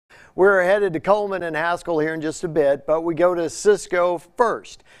We're headed to Coleman and Haskell here in just a bit, but we go to Cisco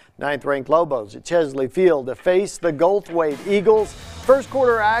first. Ninth-ranked Lobos at Chesley Field to face the Goldthwaite Eagles. First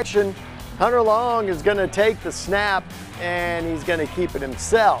quarter action, Hunter Long is going to take the snap, and he's going to keep it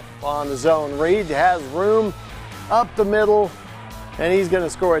himself on the zone read. Has room up the middle, and he's going to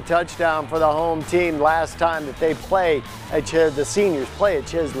score a touchdown for the home team. Last time that they play at the seniors play at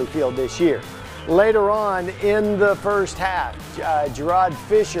Chesley Field this year. Later on in the first half, Gerard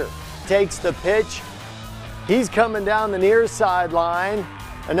Fisher takes the pitch. He's coming down the near sideline.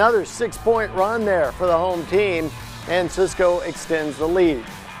 Another 6-point run there for the home team, and Cisco extends the lead.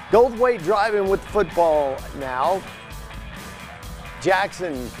 Goldthwaite driving with the football now.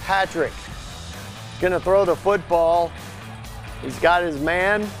 Jackson Patrick going to throw the football. He's got his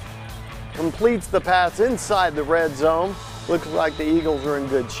man, completes the pass inside the red zone. Looks like the Eagles are in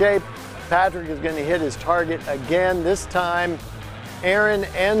good shape. Patrick is going to hit his target again. This time, Aaron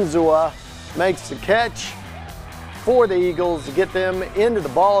Enzua makes the catch for the Eagles to get them into the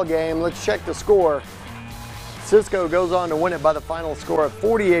ball game. Let's check the score. Cisco goes on to win it by the final score of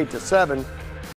 48-7.